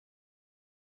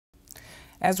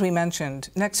As we mentioned,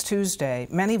 next Tuesday,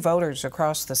 many voters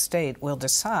across the state will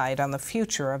decide on the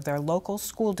future of their local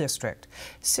school district.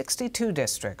 62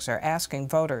 districts are asking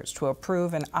voters to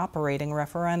approve an operating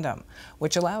referendum,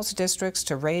 which allows districts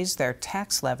to raise their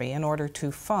tax levy in order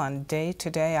to fund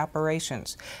day-to-day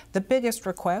operations. The biggest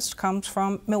request comes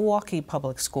from Milwaukee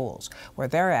Public Schools, where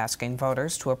they're asking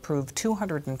voters to approve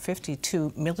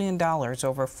 $252 million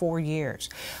over 4 years.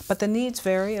 But the needs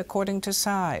vary according to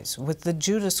size, with the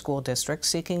Judah School District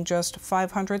seeking just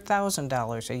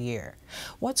 $500,000 a year.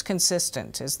 What's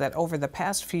consistent is that over the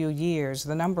past few years,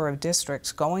 the number of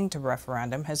districts going to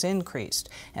referendum has increased,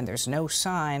 and there's no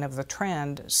sign of the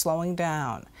trend slowing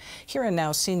down. Here and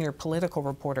Now senior political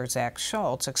reporter Zach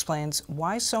Schultz explains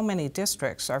why so many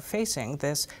districts are facing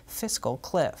this fiscal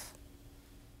cliff.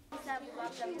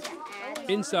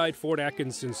 Inside Fort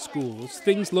Atkinson schools,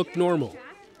 things look normal.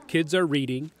 Kids are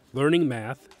reading, learning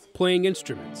math, playing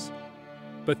instruments.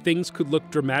 But things could look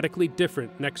dramatically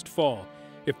different next fall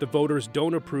if the voters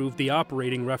don't approve the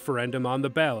operating referendum on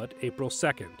the ballot April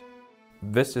 2nd.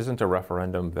 This isn't a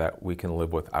referendum that we can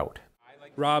live without.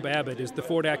 Rob Abbott is the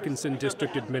Fort Atkinson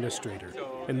District Administrator,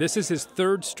 and this is his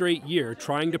third straight year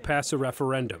trying to pass a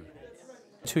referendum.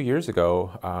 2 years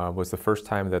ago was the first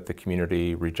time that the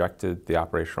community rejected the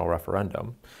operational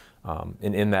referendum.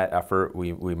 And in that effort,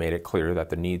 we made it clear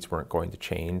that the needs weren't going to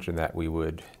change and that we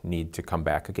would need to come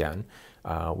back again,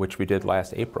 which we did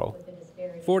last April.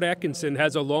 Fort Atkinson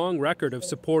has a long record of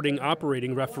supporting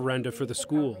operating referenda for the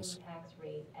schools.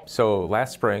 So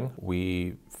last spring,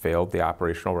 we failed the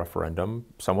operational referendum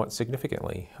somewhat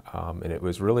significantly. And it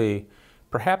was really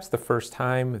perhaps the first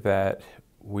time that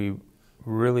we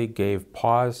really gave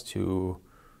pause to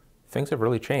things have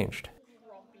really changed.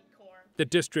 The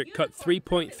district cut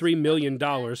 $3.3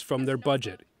 million from their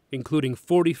budget, including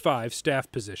 45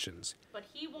 staff positions.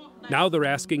 Now they're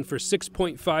asking for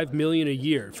 $6.5 million a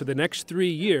year for the next 3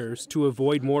 years to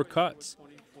avoid more cuts.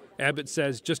 Abbott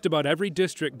says just about every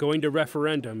district going to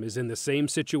referendum is in the same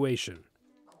situation.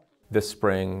 This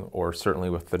spring, or certainly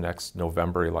with the next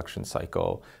November election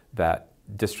cycle, that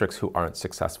districts who aren't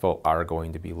successful are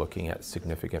going to be looking at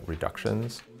significant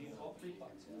reductions.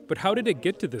 But how did it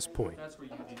get to this point?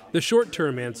 The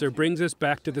short-term answer brings us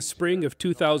back to the spring of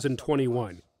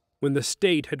 2021, when the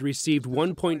state had received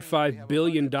 $1.5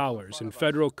 billion in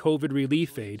federal COVID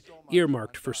relief aid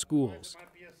earmarked for schools.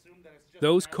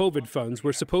 Those COVID funds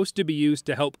were supposed to be used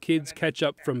to help kids catch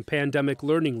up from pandemic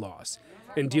learning loss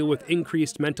and deal with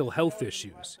increased mental health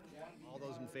issues.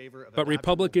 But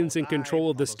Republicans in control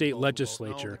of the state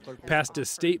legislature passed a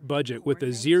state budget with a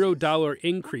 $0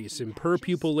 increase in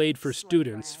per-pupil aid for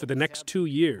students for the next 2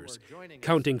 years,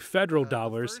 counting federal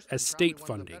dollars as state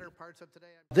funding.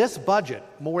 This budget,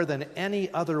 more than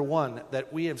any other one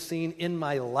that we have seen in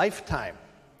my lifetime,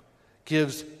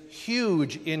 gives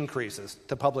huge increases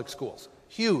to public schools.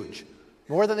 Huge.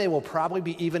 More than they will probably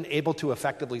be even able to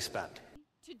effectively spend.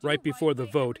 Right before the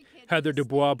vote, Heather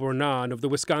Dubois-Bournon of the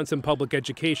Wisconsin Public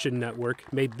Education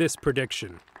Network made this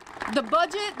prediction. The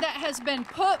budget that has been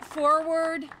put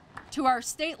forward to our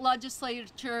state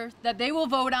legislature that they will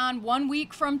vote on 1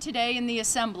 week from today in the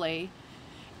Assembly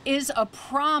is a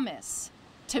promise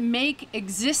to make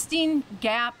existing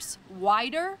gaps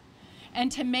wider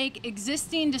and to make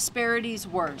existing disparities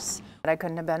worse. I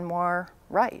couldn't have been more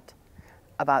right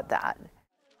about that.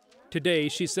 Today,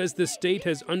 she says the state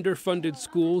has underfunded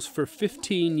schools for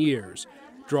 15 years,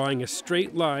 drawing a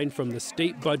straight line from the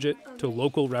state budget to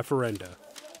local referenda.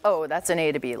 Oh, that's an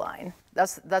A to B line.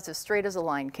 That's as straight as a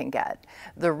line can get.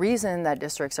 The reason that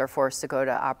districts are forced to go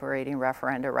to operating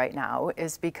referenda right now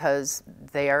is because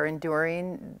they are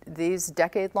enduring these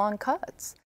decade-long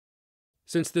cuts.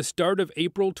 Since the start of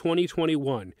April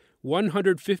 2021,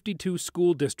 152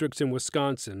 school districts in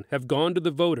Wisconsin have gone to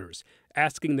the voters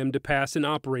asking them to pass an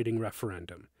operating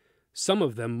referendum, some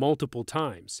of them multiple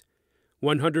times.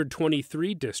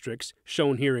 123 districts,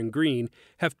 shown here in green,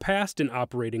 have passed an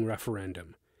operating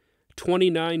referendum.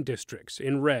 29 districts,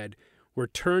 in red, were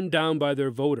turned down by their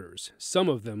voters, some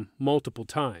of them multiple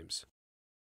times.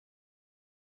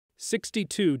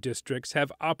 62 districts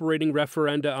have operating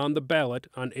referenda on the ballot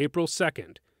on April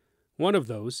 2nd. One of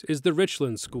those is the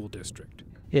Richland School District.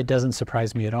 It doesn't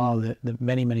surprise me at all that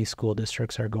many school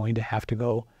districts are going to have to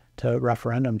go to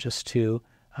referendum just to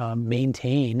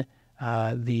maintain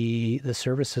the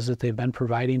services that they've been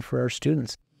providing for our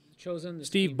students.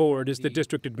 Steve Board is the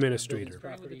district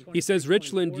administrator. He says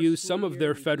Richland used some of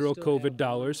their federal COVID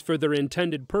dollars for their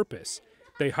intended purpose.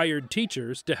 They hired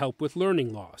teachers to help with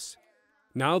learning loss.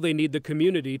 Now they need the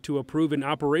community to approve an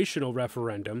operational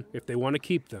referendum if they want to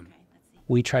keep them.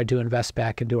 We tried to invest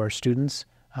back into our students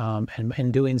And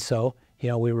in doing so,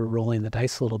 we were rolling the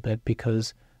dice a little bit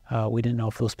because we didn't know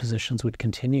if those positions would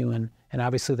continue, and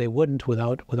obviously they wouldn't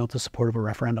without the support of a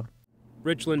referendum.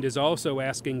 Richland is also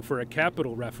asking for a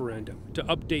capital referendum to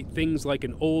update things like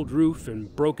an old roof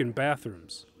and broken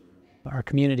bathrooms. Our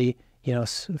community,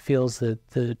 feels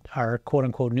that our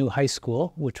quote-unquote new high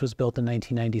school, which was built in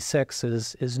 1996,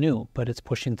 is new, but it's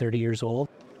pushing 30 years old.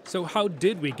 So how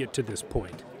did we get to this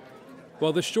point?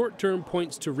 While the short term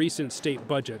points to recent state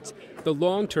budgets, the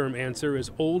long-term answer is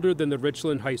older than the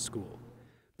Richland High School.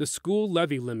 The school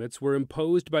levy limits were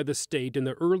imposed by the state in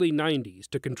the early 90s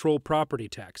to control property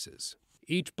taxes.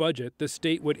 Each budget, the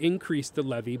state would increase the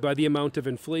levy by the amount of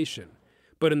inflation.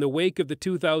 But in the wake of the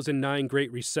 2009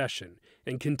 Great Recession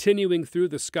and continuing through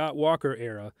the Scott Walker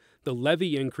era, the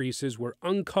levy increases were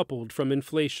uncoupled from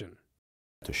inflation.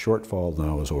 The shortfall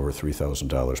now is over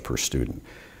 $3,000 per student.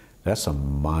 That's a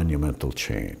monumental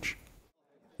change.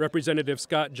 Representative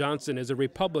Scott Johnson is a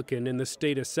Republican in the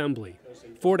state assembly.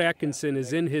 Fort Atkinson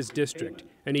is in his district,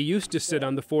 and he used to sit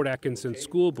on the Fort Atkinson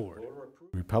school board.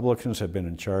 Republicans have been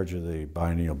in charge of the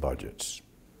biennial budgets.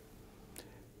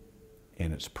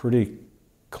 And it's pretty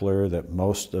clear that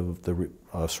most of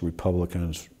us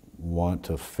Republicans want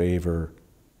to favor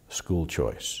school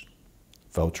choice,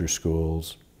 voucher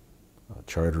schools,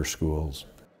 charter schools.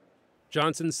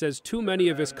 Johnson says too many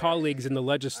of his colleagues in the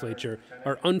legislature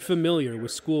are unfamiliar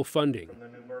with school funding.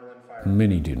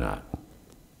 Many do not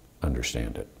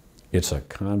understand it. It's a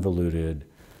convoluted,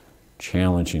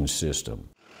 challenging system.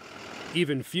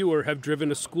 Even fewer have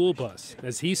driven a school bus,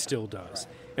 as he still does,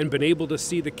 and been able to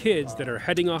see the kids that are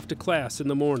heading off to class in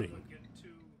the morning.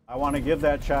 I want to give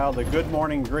that child a good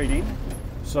morning greeting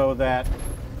so that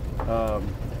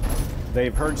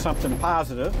they've heard something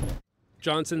positive.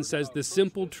 Johnson says the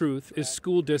simple truth is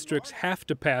school districts have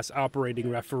to pass operating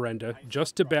referenda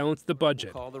just to balance the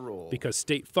budget because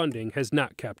state funding has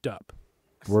not kept up.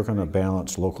 We're going to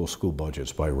balance local school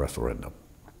budgets by referendum.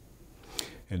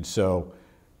 And so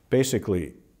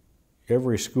basically,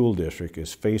 every school district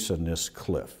is facing this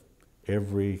cliff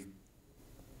every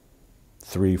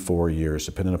 3-4 years,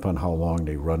 depending upon how long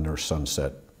they run their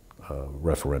sunset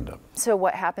referendum. So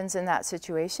what happens in that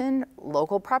situation?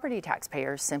 Local property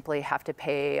taxpayers simply have to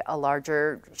pay a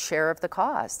larger share of the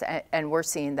cost, and we're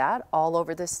seeing that all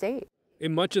over the state.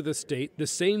 In much of the state, the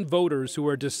same voters who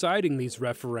are deciding these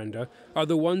referenda are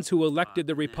the ones who elected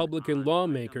the Republican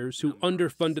lawmakers who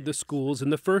underfunded the schools in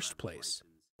the first place.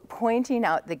 Pointing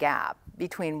out the gap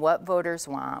between what voters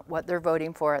want, what they're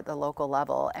voting for at the local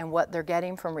level, and what they're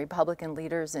getting from Republican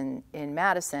leaders in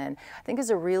Madison, I think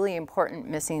is a really important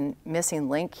missing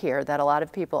link here that a lot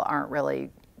of people aren't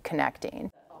really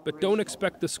connecting. But don't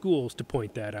expect the schools to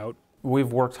point that out.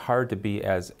 We've worked hard to be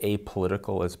as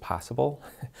apolitical as possible,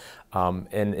 and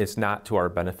it's not to our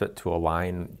benefit to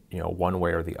align, one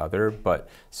way or the other, but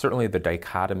certainly the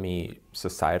dichotomy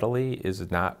societally is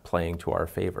not playing to our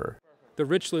favor. The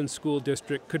Richland School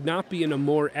District could not be in a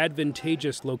more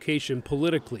advantageous location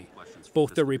politically.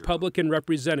 Both the Republican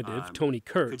representative, Tony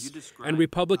Kurtz, and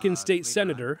Republican State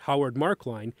Senator Howard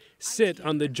Markline sit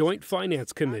on the Joint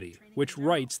Finance Committee, which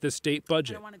writes the state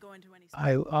budget.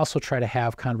 I also try to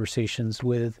have conversations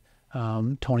with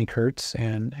Tony Kurtz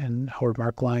and Howard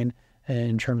Markline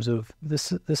in terms of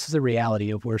this is the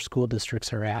reality of where school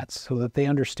districts are at so that they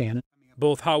understand it.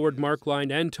 Both Howard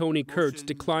Markline and Tony Kurtz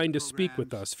declined to speak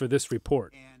with us for this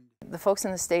report. The folks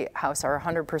in the State House are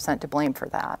 100% to blame for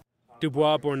that.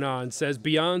 Dubois-Bournon says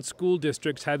beyond school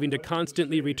districts having to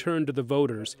constantly return to the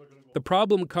voters, the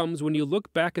problem comes when you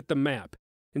look back at the map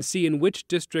and see in which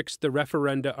districts the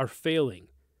referenda are failing,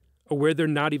 or where they're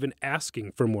not even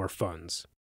asking for more funds.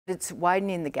 It's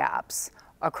widening the gaps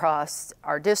across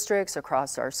our districts,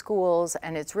 across our schools,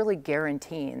 and it's really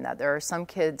guaranteeing that there are some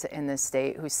kids in this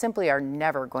state who simply are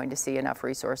never going to see enough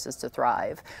resources to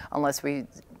thrive unless we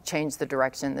change the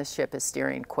direction this ship is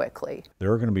steering quickly.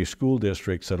 There are going to be school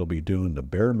districts that'll be doing the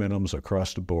bare minimums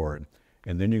across the board,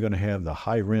 and then you're going to have the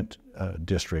high rent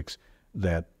districts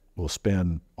that will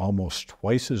spend almost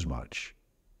twice as much.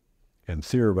 And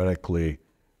theoretically,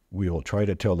 we will try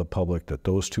to tell the public that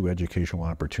those two educational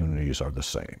opportunities are the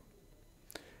same.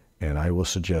 And I will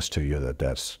suggest to you that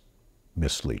that's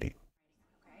misleading.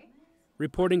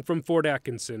 Reporting from Fort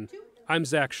Atkinson, I'm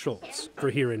Zach Schultz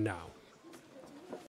for Here and Now.